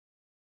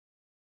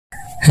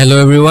Hello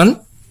everyone,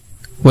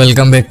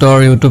 welcome back to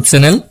our YouTube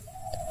channel.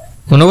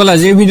 মনোবল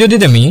আজিৰ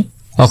ভিডিঅ'টিত আমি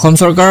অসম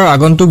চৰকাৰৰ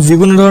আগন্তুক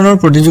যিকোনো ধৰণৰ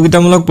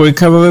প্ৰতিযোগিতামূলক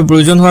পৰীক্ষাৰ বাবে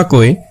প্ৰয়োজন হোৱা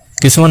কৈ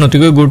কিছুমান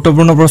অতিকৈ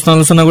গুৰুত্বপূৰ্ণ প্ৰশ্ন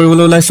আলোচনা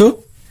কৰিবলৈ ওলাইছো।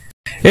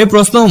 এই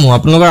প্ৰশ্নসমূহ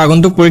আপোনালোকৰ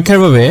আগন্তুক পৰীক্ষাৰ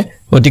বাবে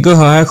অতিকৈ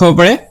সহায়ক হ'ব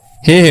পাৰে।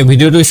 হেয়ে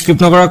ভিডিঅ'টো স্কিপ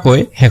নকৰাকৈ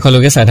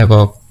শেষলৈকে চাই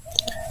থাকক।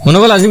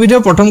 মনোবল আজিৰ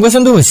ভিডিঅ'ৰ প্ৰথম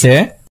কোৱেশ্চনটো হৈছে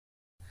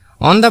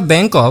On the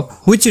bank of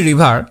which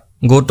river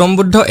Gautam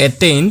Buddha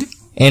attained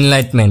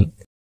enlightenment?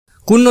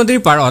 কোন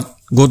নদীৰ পাৰত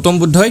গৌতম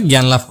বুদ্ধই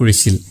জ্ঞান লাভ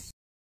কৰিছিল?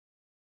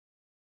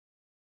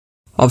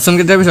 অপচন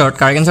কেইটাৰ ভিতৰত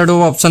কাৰেক্ট আনসাৰটো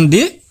হ'ব অপচন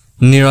ডি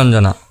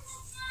নিৰঞ্জনা।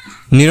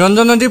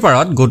 নিৰঞ্জন নদীৰ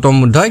পাৰত গৌতম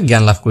বুদ্ধই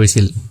জ্ঞান লাভ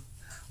কৰিছিল।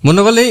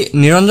 বন্ধুসকল এই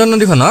নিৰঞ্জন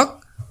নদীখনক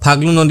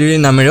ফাগলু নদীৰ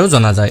নামেৰেও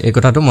জনা যায়, এই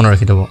কথাটো মনত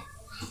ৰাখি থব।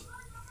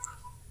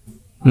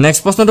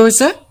 নেক্সট প্ৰশ্নটো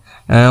হৈছে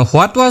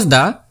what was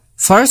the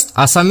first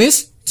Assamese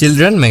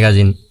children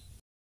magazine?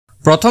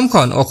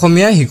 প্ৰথমখন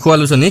অসমীয়া শিশু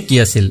আলোচনী কি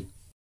আছিল?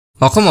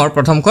 অসমৰ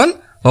প্ৰথমখন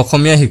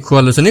অসমীয়া শিশু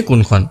আলোচনী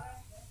কোনখন?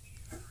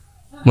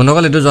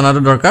 বন্ধুসকল এইটো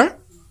জনাটো দৰকাৰ,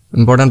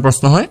 ইম্পৰ্টেণ্ট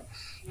প্ৰশ্ন হয়।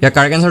 ইয়াৰ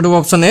কাৰেক্ট আনসাৰটো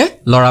অপচন এ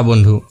লৰা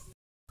বন্ধু।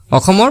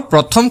 অসমৰ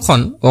প্ৰথমখন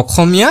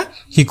অসমীয়া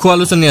শিশু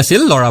আলোচনী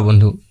আছিল লৰা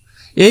বন্ধু।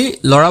 এই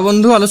লৰা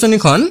বন্ধু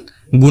আলোচনীখন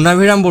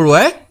গুণাভিৰাম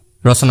বৰুৱাই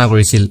ৰচনা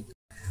কৰিছিল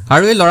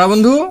আৰু এই লৰা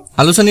বন্ধু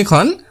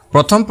আলোচনীখন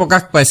প্ৰথম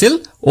প্ৰকাশ পাইছিল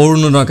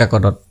অৰুণোদয়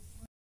কাকতত।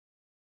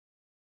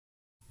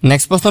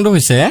 নেক্সট প্ৰশ্নটো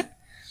হৈছে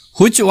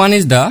Which one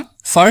is the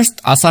first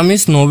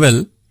Assamese novel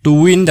to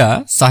win the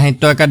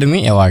Sahitya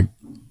Academy Award?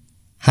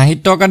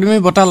 সাহিত্য একাডেমি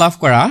বঁটা লাভ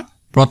কৰা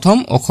প্ৰথম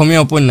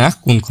অসমীয়া উপন্যাস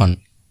কোনখন?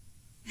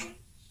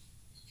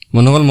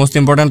 বন্ধুসকল মোষ্ট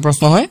ইম্পৰ্টেণ্ট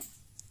প্ৰশ্ন হয়।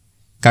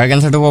 কাৰেক্ট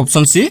আনসাৰটো হ'ব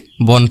অপচন সি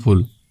বনফুল।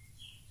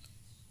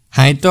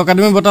 সাহিত্য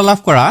একাডেমি বঁটা লাভ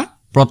কৰা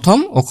প্ৰথম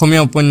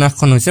অসমীয়া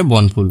উপন্যাসখন হৈছে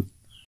বনফুল।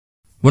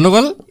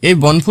 বন্ধুসকল এই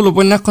বনফুল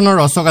উপন্যাসখনৰ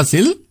ৰচক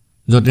আছিল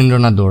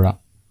যতীন্দ্ৰনাথ দুৱৰা।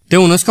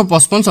 তেওঁ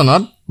 1955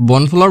 চনত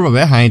বনফুলৰ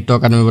বাবে সাহিত্য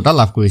একাডেমি বঁটা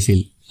লাভ কৰিছিল।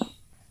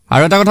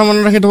 আৰু এটা কথা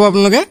মনত ৰাখি থব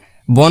আপোনালোকে,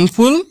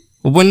 বনফুল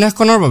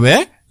উপন্যাসখনৰ বাবে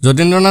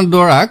যতীন্দ্ৰনাথ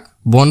দুৱৰাক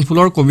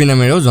বনফুলৰ কবি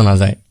নামেৰেও জনা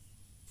যায়।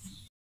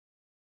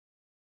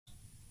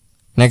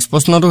 নেক্সট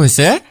প্ৰশ্নটো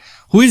হৈছে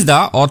who is the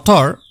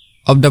author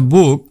of the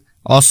book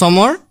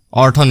অসমৰ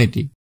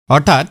অৰ্থনীতি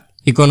অৰ্থাৎ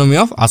ইকনমি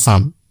অফ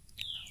আছাম?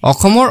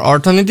 অসমৰ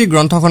অৰ্থনীতি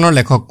গ্ৰন্থখনৰ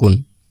লেখক কোন?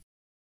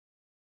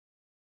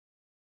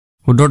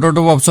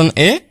 শুদ্ধটো অপচন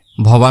এ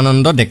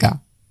ভৱানন্দ ডেকা।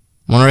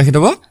 মনত ৰাখি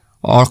থব,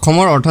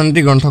 অসমৰ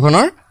অৰ্থনীতি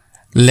গ্ৰন্থখনৰ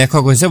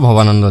লেখক হৈছে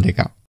ভৱানন্দ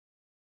ডেকা।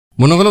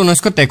 বন্ধুসকল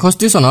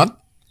 1963 চনত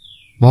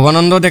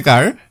ভৱানন্দ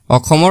ডেকাৰ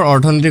অসমৰ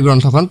অৰ্থনীতি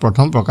গ্ৰন্থখন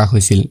প্ৰথম প্ৰকাশ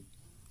হৈছিল।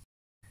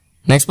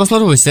 নেক্সট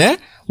প্ৰশ্নটো হৈছে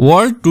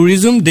world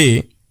tourism day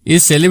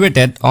is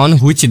celebrated on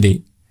which day?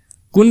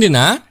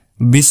 কোনদিনা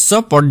বিশ্ব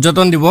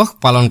পৰ্যটন দিৱস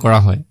পালন কৰা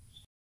হয়?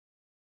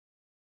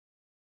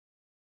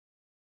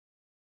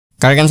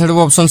 কাৰেক্ট আনসাৰটো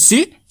অপচন সি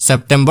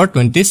ছেপ্টেম্বৰ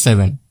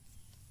 27।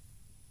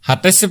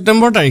 27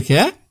 ছেপ্টেম্বৰ তাৰিখে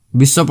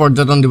বিশ্ব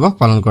পৰ্যটন দিৱস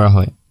পালন কৰা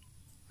হয়।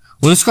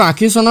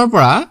 1980 চনৰ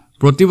পৰা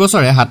প্ৰতি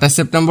বছৰে 27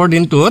 ছেপ্টেম্বৰ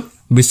দিনটোত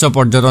বিশ্ব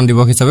পৰ্যটন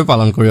দিৱস হিচাপে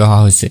পালন কৰি অহা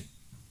হৈছে।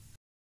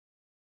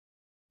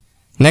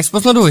 নেক্সট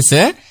প্ৰশ্নটো হৈছে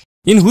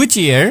in which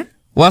year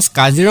was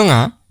Kaziranga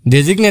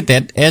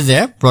designated as a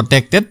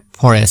protected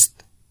forest?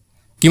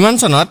 কিমান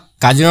চনত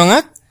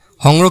কাজিৰঙাক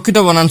সংৰক্ষিত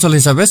বনাঞ্চল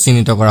হিচাপে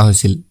চিহ্নিত কৰা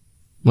হৈছিল?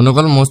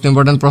 বন্ধুসকল মোষ্ট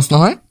ইম্পৰ্টেণ্ট প্ৰশ্ন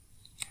হয়।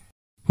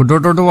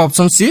 শুদ্ধটো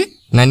অপচন সি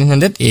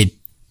 1908।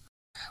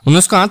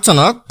 1908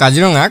 চনত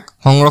কাজিৰঙাক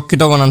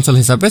সংৰক্ষিত বনাঞ্চল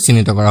হিচাপে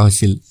চিহ্নিত কৰা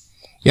হৈছিল।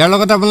 ইয়াৰ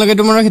লগতে আপোনালোকে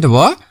এইটো মনত ৰাখি থব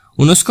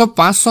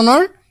 1905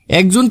 চনৰ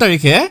 1 জুন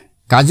তাৰিখে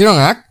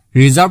কাজিৰঙাক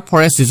ৰিজাৰ্ভ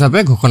ফৰেষ্ট হিচাপে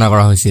ঘোষণা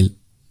কৰা হৈছিল।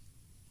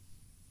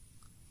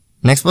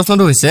 নেক্সট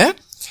প্ৰশ্নটো হৈছে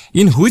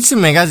in which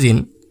magazine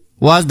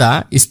was the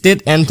state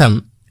anthem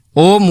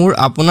অ মোৰ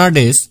আপোনাৰ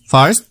দেশ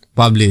ফাৰ্ষ্ট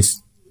পাব্লিছ?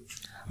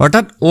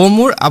 অৰ্থাৎ অ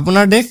মোৰ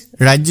আপোনাৰ দেশ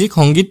ৰাজ্যিক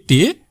সংগীতটি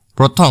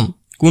প্ৰথম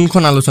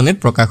কোনখন আলোচনীত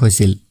প্ৰকাশ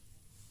হৈছিল?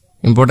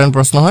 ইম্পৰ্টেণ্ট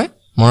প্ৰশ্ন হয়,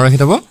 মনত ৰাখি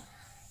থব।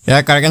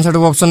 ইয়াৰ কাৰেক্ট আনসাৰটো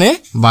অপচন এ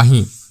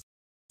বাঁহী।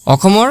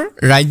 অসমৰ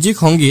ৰাজ্যিক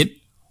সংগীত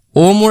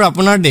অ মোৰ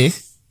আপোনাৰ দেশ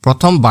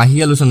প্ৰথম বাঁহী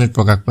আলোচনীত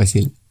প্ৰকাশ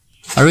পাইছিল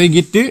আৰু এই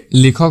গীতটিৰ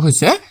লিখক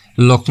হৈছে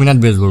লক্ষ্মীনাথ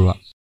বেজবৰুৱা।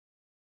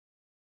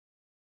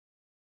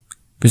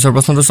 পিছৰ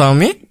প্ৰশ্নটো চাওঁ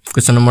আমি,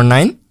 question number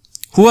 9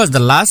 who was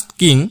the last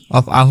king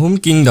of Ahom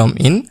kingdom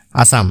in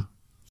Assam?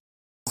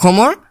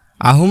 অসমৰ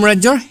আহোম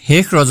ৰাজ্যৰ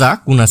শেষ ৰজা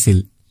কোন আছিল?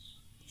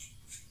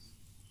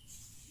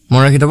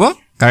 মনত ৰাখি থব,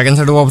 কাৰেক্ট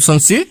আনসাৰটো অপচন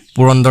চি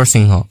পুৰন্দৰ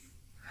সিংহ।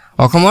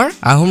 অসমৰ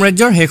আহোম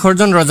ৰাজ্যৰ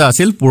শেষৰজন ৰজা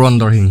আছিল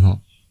পুৰন্দৰ সিংহ।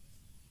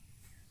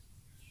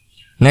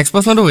 নেক্সট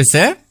প্ৰশ্নটো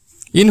হৈছে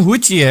in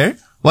which year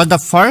was the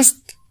first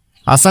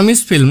Assamese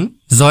film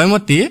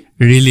Joymoti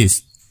release?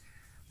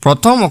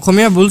 প্ৰথম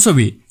অসমীয়া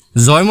বোলছবি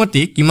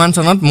জয়মতী কিমান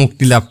চনত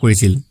মুক্তি লাভ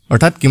কৰিছিল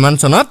অৰ্থাৎ কিমান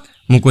চনত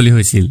মুকলি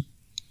হৈছিল?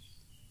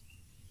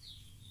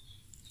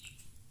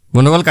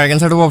 বন্ধুসকল কাৰেক্ট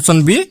আনসাৰটো অপচন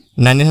বি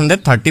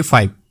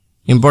 1935।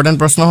 ইম্পৰ্টেণ্ট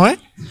প্ৰশ্ন হয়।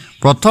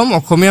 প্ৰথম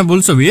অসমীয়া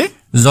বোলছবি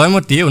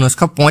জয়মতী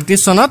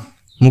 1935 চনত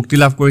মুক্তি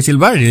লাভ কৰিছিল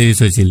বা ৰিলিজ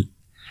হৈছিল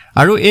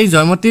আৰু এই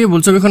জয়মতী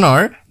বোলছবিখনৰ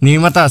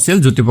নিৰ্মাতা আছিল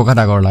জ্যোতিপ্ৰসাদ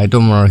আগৰৱালা। এইটো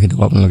মনত ৰাখি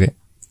থব আপোনালোকে।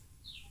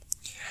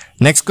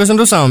 নেক্সট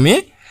কুৱেশ্যনটো চাওঁ আমি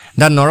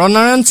দ্য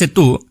নৰনাৰায়ণ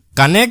সেতু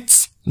কানেক্টছ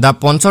the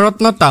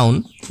Pancharatna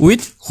town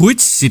with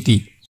which city?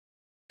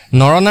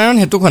 Naranarayan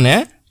হেতুখনে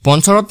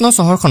Panchratna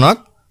চহৰখনক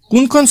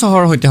কোনখন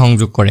চহৰৰ সৈতে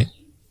সংযোগ কৰে?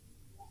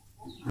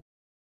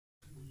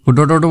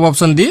 উত্তৰটো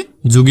অপচন ডি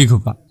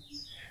যোগীঘোপা।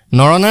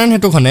 নৰনাৰায়ণ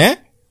হেতুখনে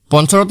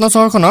পঞ্চৰত্ন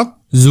চহৰখনক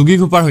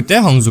যোগীঘোপাৰ সৈতে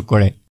সংযোগ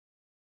কৰে।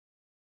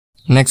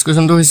 নেক্সট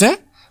কোৱেশ্যনটো হৈছে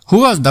who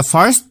was the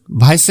first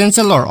vice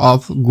চেঞ্চেলৰ of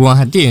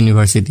Guwahati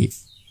university?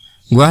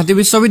 Guwahati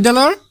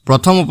বিশ্ববিদ্যালয়ৰ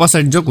প্ৰথম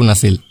উপাচাৰ্য কোন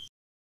আছিল?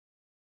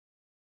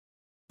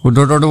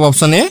 উত্তৰটো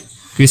অপচন এ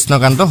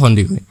কৃষ্ণকান্ত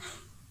সন্দিকৈ।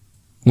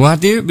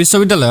 গুৱাহাটী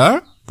বিশ্ববিদ্যালয়ৰ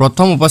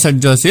প্ৰথম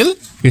উপাচাৰ্য আছিল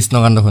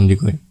কৃষ্ণকান্ত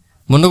সন্দিকৈ।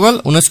 বন্ধুসকল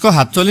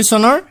 1947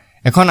 চনৰ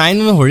এখন আইন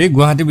অনুসৰি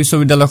গুৱাহাটী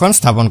বিশ্ববিদ্যালয়খন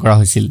স্থাপন কৰা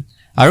হৈছিল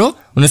আৰু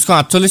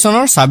 1948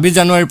 চনৰ 26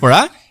 জানুৱাৰীৰ পৰা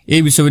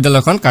এই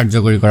বিশ্ববিদ্যালয়খন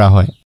কাৰ্যকৰী কৰা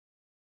হয়।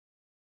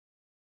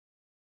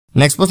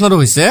 নেক্সট প্ৰশ্নটো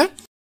হৈছে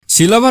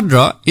Shilbhadra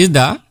is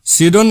the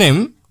pseudonym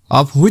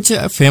of which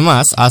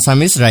famous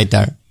Assamese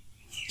writer?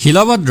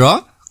 Shilbhadra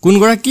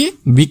কোনগৰাকী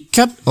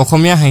বিখ্যাত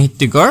অসমীয়া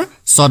সাহিত্যিকৰ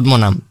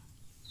ছদ্মনাম?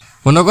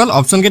 বন্ধুসকল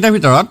অপচন কেইটাৰ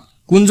ভিতৰত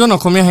কোনজন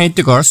অসমীয়া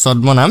সাহিত্যিকৰ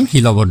ছদ্মনাম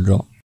শিলভদ্ৰ?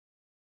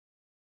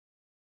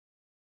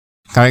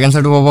 কাৰেক্ট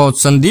আনসাৰটো হ'ব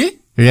অপচন ডি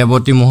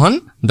ৰেৱতী মোহন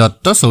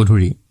দত্ত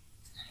চৌধুৰী।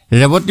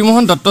 ৰেৱতী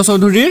মোহন দত্ত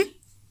চৌধুৰীৰ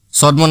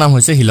ছদ্মনাম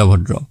হৈছে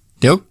শিলভদ্ৰ।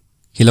 তেওঁক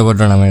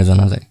শিলভদ্ৰ নামেৰে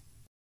জনা যায়।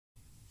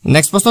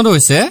 নেক্সট প্ৰশ্নটো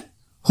হৈছে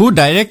হু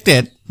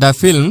ডাইৰেক্টেড দ্য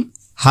ফিল্ম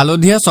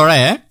হালধীয়া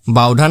চৰায়ে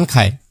বাওধান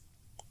খায়?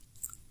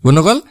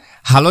 বন্ধুসকল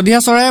হালধীয়া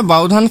চৰায়ে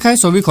বাওধান খায়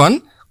ছবিখন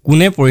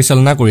কোনে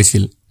পৰিচালনা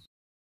কৰিছিল?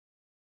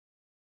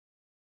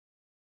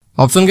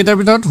 অপচন কেইটাৰ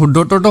ভিতৰত শুদ্ধ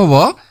উত্তৰটো হ'ব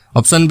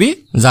অপচন বি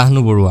জাহ্নু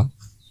বৰুৱা।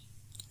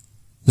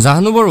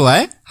 জাহ্নু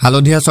বৰুৱাই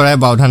হালধীয়া চৰায়ে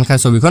বাওধান খায়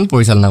ছবিখন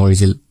পৰিচালনা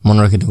কৰিছিল। মনত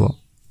ৰাখি থব।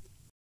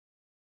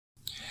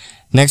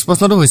 নেক্সট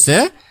প্ৰশ্নটো হৈছে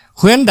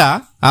when the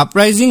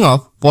uprising of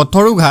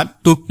Patharughat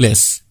took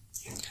place?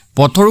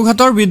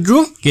 পথৰুঘাটৰ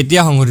বিদ্ৰোহ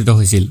কেতিয়া সংঘটিত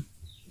হৈছিল?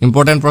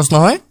 ইম্পৰ্টেন্ট প্ৰশ্ন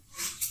হয়।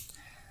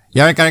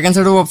 ইয়াৰ কাৰেক্ট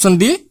আনসাৰটো অপচন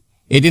ডি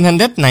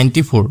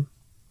 1894।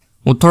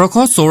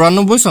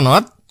 1894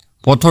 চনত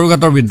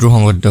পথৰুঘাটৰ বিদ্ৰোহ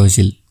সংঘটিত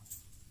হৈছিল।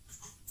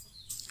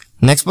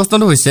 নেক্সট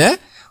প্ৰশ্নটো হৈছে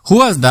who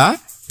was the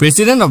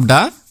president of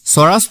the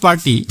Swaraj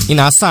party in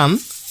Assam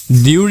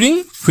during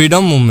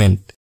freedom movement?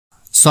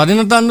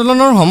 স্বাধীনতা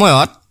আন্দোলনৰ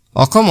সময়ত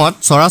অসমত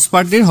স্বৰাজ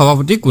পাৰ্টিৰ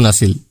সভাপতি কোন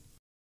আছিল?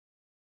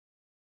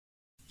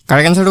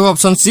 কাৰেক্ট আনসাৰটো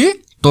অপচন সি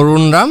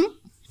তৰুণৰাম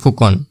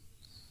ফুকন।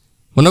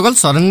 বন্ধুসকল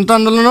স্বাধীনতা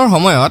আন্দোলনৰ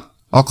সময়ত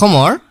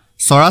অসমৰ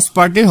স্বৰাজ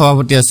পাৰ্টিৰ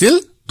সভাপতি আছিল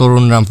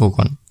তৰুণৰাম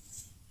ফুকন।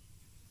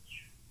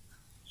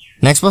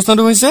 নেক্সট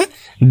প্ৰশ্নটো হৈছে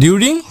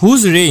ডিউৰিং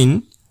হুজ rain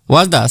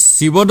was the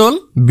Sivadol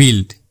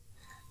build?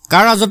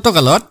 কাৰ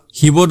ৰাজত্বকালত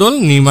শিৱদৌল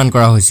নিৰ্মাণ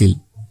কৰা হৈছিল?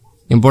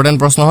 ইম্পৰ্টেন্ট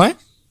প্ৰশ্ন হয়।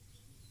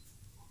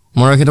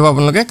 মনত ৰাখি থব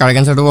আপোনালোকে। Correct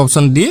আনসাৰটো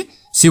option D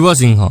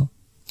Siva Singha.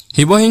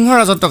 শিৱসিংহৰ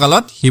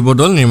ৰাজত্বকালত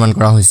শিৱদৌল নিৰ্মাণ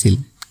কৰা হৈছিল।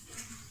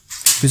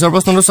 পিছৰ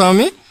প্ৰশ্নটো চাওঁ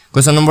আমি।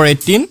 Question number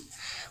 18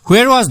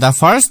 where was the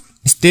first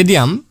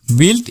stadium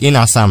build in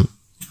Assam?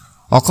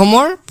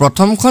 অসমৰ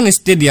প্ৰথমখন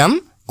ষ্টেডিয়াম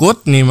ক'ত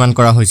নিৰ্মাণ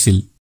কৰা হৈছিল?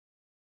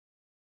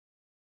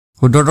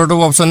 শুদ্ধ উত্তৰটো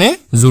অপচন এ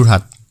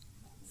যোৰহাট।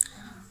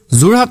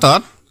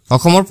 যোৰহাটত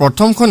অসমৰ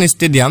প্ৰথমখন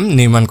ষ্টেডিয়াম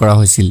নিৰ্মাণ কৰা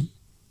হৈছিল।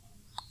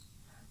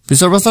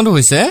 পিছৰ প্ৰশ্নটো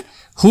হৈছে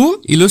হু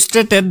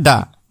ইলুষ্ট্ৰেটেড দ্য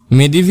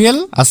মেডিভিয়েল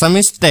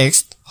আছামিজ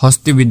টেক্সট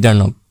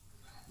হস্তিবিদ্যানৱ?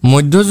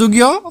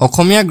 মধ্যযুগীয়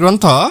অসমীয়া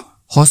গ্ৰন্থ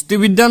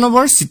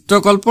হস্তিবিদ্যানৱৰ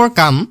চিত্ৰকল্পৰ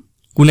কাম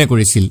কোনে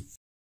কৰিছিল?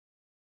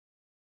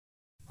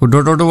 শুদ্ধ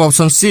উত্তৰটো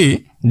অপচন চি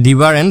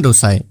দিবাৰ এণ্ড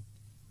দোচাই।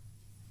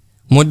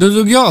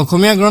 মধ্যযুগীয়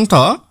অসমীয়া গ্ৰন্থ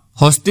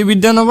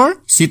হস্তিবিদ্যানৱৰ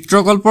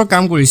চিত্ৰকল্পৰ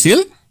কাম কৰিছিল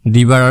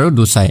দিবাৰ আৰু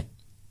দোচাই।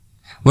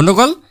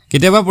 বন্ধুসকল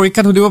কেতিয়াবা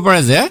পৰীক্ষাত সুধিব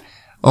পাৰে যে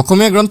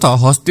অসমীয়া গ্ৰন্থ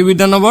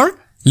হস্তিবিদ্যানৱৰ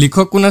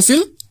লিখক কোন আছিল?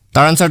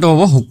 তাৰ আনসাৰটো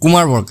হ'ব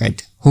হুকুমাৰ বৰকাইত।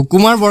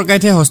 হুকুমাৰ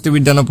বৰকাইতহে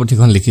হস্তিবিদ্যানৱ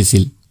পুথিখন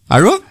লিখিছিল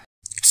আৰু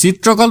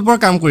চিত্ৰকল্পৰ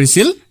কাম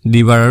কৰিছিল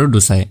দিবাৰ আৰু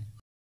দোচাই।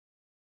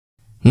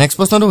 নেক্সট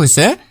প্ৰশ্নটো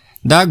হৈছে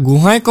the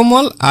Gohain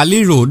Kamal Ali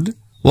road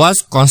was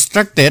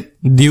constructed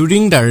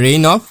during the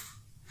reign of?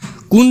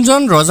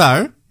 কোনজন ৰজাৰ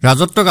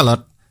ৰাজত্বকালত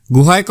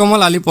গোহাঁই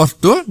কমল আলি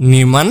পথটো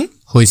নিৰ্মাণ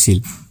হৈছিল?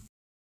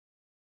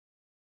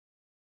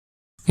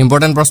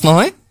 ইম্পৰ্টেন্ট প্ৰশ্ন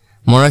হয়।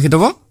 মনত ৰাখি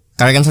থব।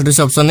 কাৰেক্ট আনসাৰটো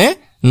হৈছে অপচন এ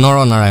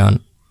নৰনাৰায়ণ।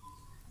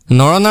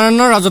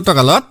 নৰনাৰায়ণৰ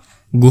ৰাজত্বকালত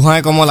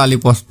গোহাঁই কমল আলি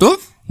পথটো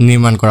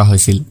নিৰ্মাণ কৰা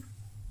হৈছিল।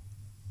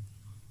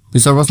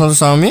 পিছৰ প্ৰশ্নটো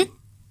চাওঁ আমি।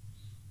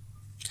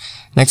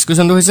 নেক্সট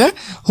কুৱেশ্যনটো হৈছে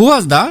who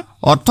was the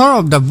author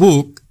of the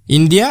book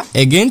India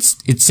against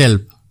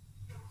ইটছেল্ফ?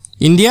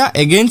 India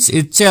against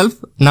ইটছেল্ফ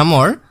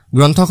নামৰ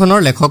গ্ৰন্থখনৰ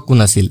লেখক কোন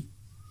আছিল?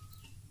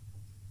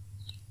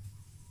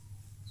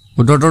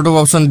 উত্তৰটো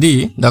option D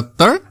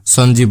doctor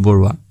Sanjeev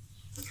Barua.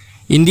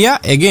 India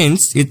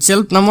against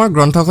ইটছেল্ফ নামৰ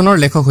গ্ৰন্থখনৰ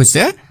লেখক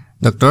হৈছে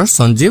ডক্টৰ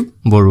সঞ্জীৱ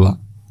বৰুৱা।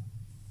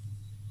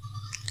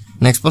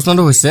 নেক্সট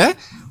প্ৰশ্নটো হৈছে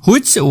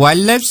which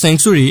wild life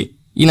sanctuary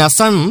in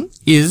Assam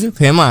is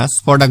famous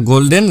for the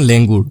golden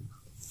লেংগুৰ?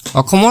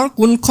 অসমৰ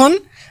কোনখন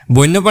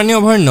বন্যপ্ৰাণী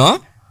অভয়াৰণ্য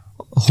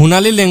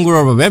সোণালী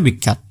লেংগুৰৰ বাবে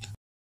বিখ্যাত?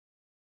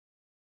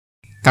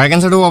 Correct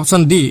আনসাৰটো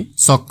option D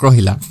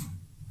চক্ৰশিলা।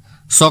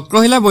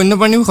 চক্ৰশিলা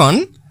বন্যপ্ৰাণীখন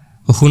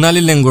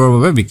সোণালী লেংগুৰৰ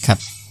বাবে বিখ্যাত।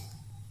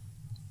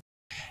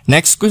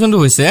 নেক্সট কুৱেশ্যনটো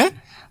হৈছে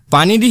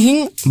Panidihing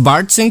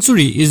bird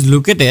sanctuary is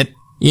located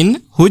in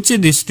which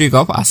district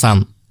of Assam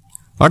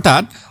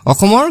অৰ্থাৎ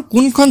অসমৰ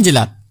কোনখন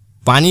জিলাত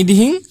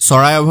পানীদিহিং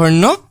চৰাই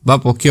অভয়াৰণ্য বা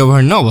পক্ষী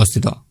অভয়াৰণ্য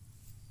অৱস্থিত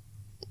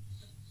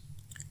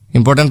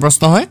ইম্পৰ্টেন্ট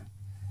প্ৰশ্ন হয়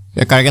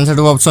কাৰেক্ট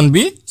আনসাৰটো অপচন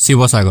বি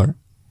শিৱসাগৰ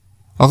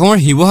অসমৰ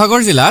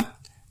শিৱসাগৰ জিলাত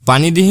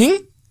পানীদিহিং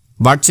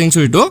বাৰ্ড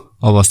চেংচুৰীটো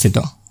অৱস্থিত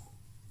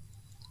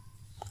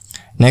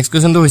নেক্সট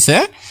কোৱেশ্চনটো হৈছে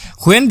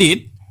when did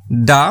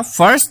the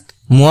first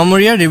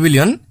Moamoria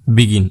rebellion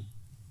begin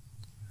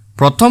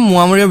প্ৰথম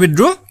মুৱামৰীয়া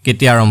বিদ্ৰোহ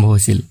কেতিয়া আৰম্ভ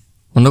হৈছিল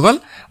বন্ধুসকল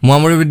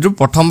মুৱামৰীয়া বিদ্ৰোহ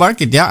প্ৰথমবাৰ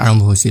কেতিয়া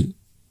আৰম্ভ হৈছিল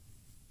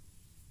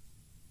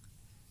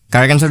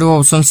কাৰেক্ট আনসাৰটো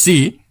অপচন সি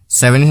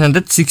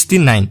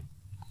 1769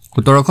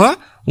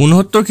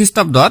 1769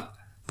 খ্ৰীষ্টাব্দত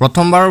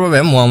প্ৰথমবাৰৰ বাবে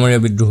মুৱামৰীয়া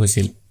বিদ্ৰোহ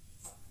হৈছিল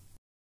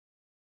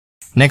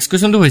নেক্সট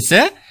কোৱেশ্চনটো হৈছে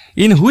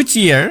in which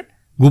year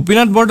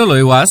Gopinath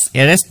Bordoloi was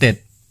arrested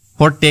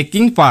for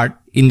taking part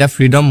in the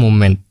freedom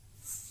movement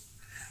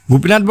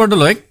Gopinath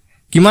বৰদলৈক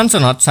কিমান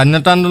চনত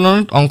স্বাধীনতা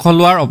আন্দোলনত অংশ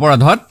লোৱাৰ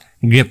অপৰাধত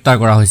গ্ৰেপ্তাৰ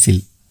কৰা হৈছিল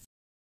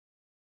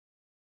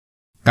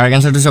কাৰেক্ট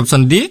আনসাৰটো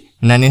অপচন ডি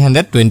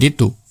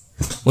 1922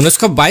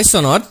 1922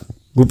 চনত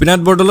গোপীনাথ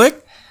বৰদলৈক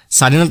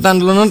স্বাধীনতা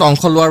আন্দোলনত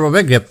অংশ লোৱাৰ বাবে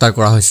গ্ৰেপ্তাৰ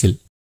কৰা হৈছিল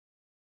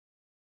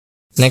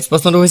নেক্সট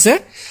প্ৰশ্নটো হৈছে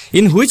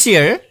in which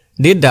year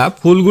did the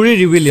Phulguri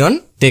rebellion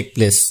take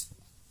place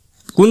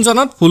কোন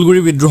চনত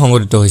ফুলগুৰি বিদ্ৰোহ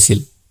সংঘটিত হৈছিল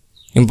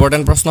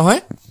ইম্পৰ্টেন্ট প্ৰশ্ন হয়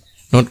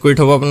নোট কৰি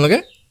থব আপোনালোকে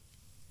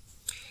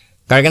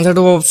কাৰেক্ট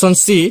আনসাৰটো অপচন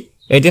সি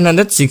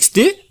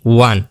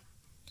 1861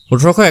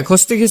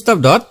 1861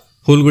 খ্ৰীষ্টাব্দত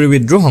ফুলগুৰি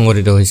বিদ্ৰোহ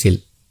সংঘটিত হৈছিল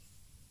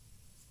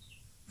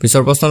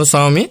পিছৰ প্ৰশ্নটো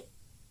চাওঁ আমি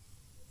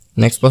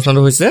নেক্সট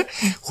প্ৰশ্নটো হৈছে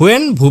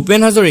when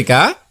Bhupen Hazarika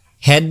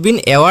had been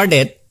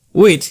awarded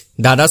with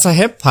দাদা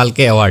সাহেব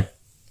ফালকে award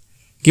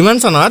কিমান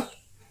চনত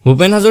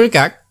ভূপেন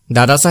হাজৰিকাক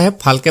দাদা সাহেব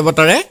ফালকে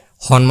বঁটাৰে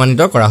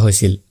সন্মানিত কৰা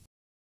হৈছিল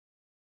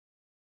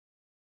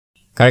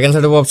কাৰেক্ট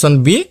আনসাৰটো অপচন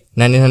বি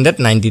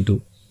 1992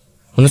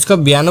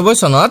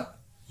 1992 চনত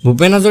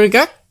ভূপেন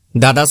হাজৰিকাক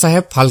দাদা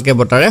সাহেব ফালকে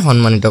বঁটাৰে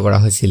সন্মানিত কৰা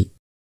হৈছিল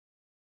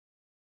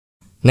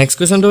নেক্সট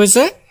কোৱেশ্চনটো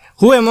হৈছে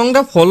who among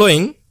the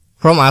following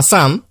from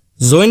Assam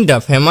joined the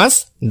famous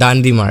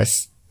Dandi March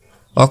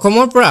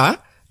অসমৰ পৰা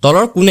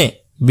তলৰ কোনে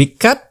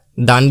বিখ্যাত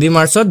দাণ্ডি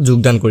মাৰ্চত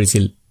যোগদান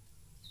কৰিছিল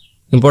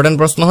ইম্পৰ্টেন্ট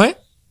প্ৰশ্ন হয়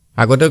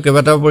আগতেও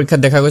কেইবাটাও পৰীক্ষাত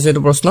দেখা গৈছে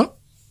এইটো প্ৰশ্ন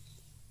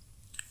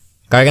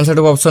correct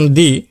আনসাৰটো option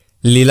D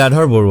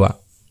Liladhar Barua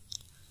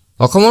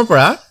অসমৰ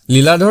পৰা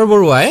লীলাধৰ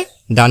বৰুৱাই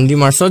দাণ্ডি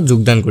মাৰ্চত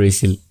যোগদান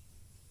কৰিছিল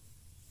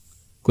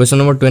Question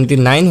number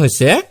 29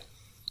 হৈছে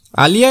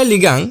আলি আই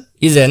Ligang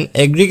is an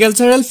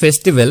agricultural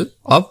festival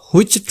of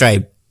which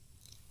tribe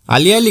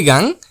আলি আই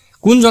লৃগাং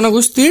কোন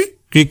জনগোষ্ঠীৰ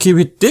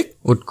কৃষিভিত্তিক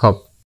উৎসৱ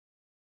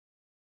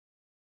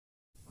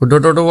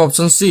উত্তৰটো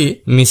অপচন সি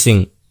মিচিং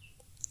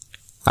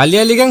আলি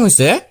আই লৃগাং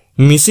হৈছে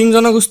মিচিং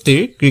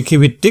জনগোষ্ঠীৰ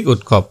কৃষিভিত্তিক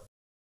উৎসৱ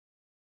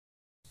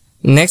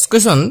নেক্সট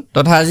কোৱেশ্চন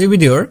তথা আজি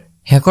ভিডিঅ'ৰ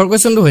শেষৰ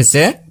কোৱেশ্চনটো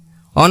হৈছে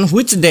on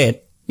which date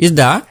is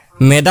the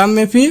Madam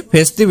Mefi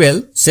festival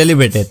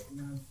celebrated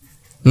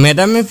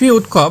Madam Mefi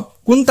উৎসৱ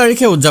কোন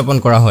তাৰিখে উদযাপন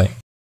কৰা হয়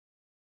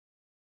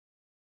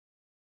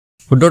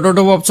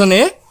উত্তৰটো অপচন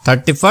এ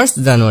 31st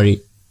জানুৱাৰী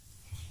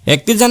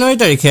 31 জানুৱাৰী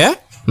তাৰিখে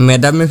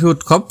Madam Mefi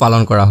উৎসৱ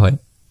পালন কৰা হয়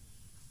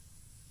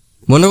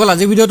বন্ধুসকল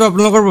আজি ভিডিঅ'টো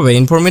আপোনালোকৰ বাবে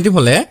ইনফৰমেটিভ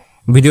হলে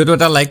ভিডিঅ'টো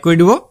এটা লাইক কৰি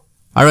দিব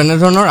আৰু এনে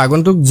ধৰণৰ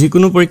আগন্তুক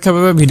যিকোনো পৰীক্ষাৰ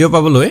বাবে ভিডিঅ'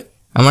 পাবলৈ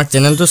আমাৰ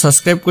চেনেলটো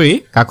সাবস্ক্ৰাইব কৰি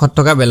কাষত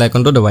থকা বেল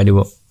আইকনটো দবাই দিব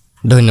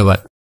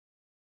ধন্যবাদ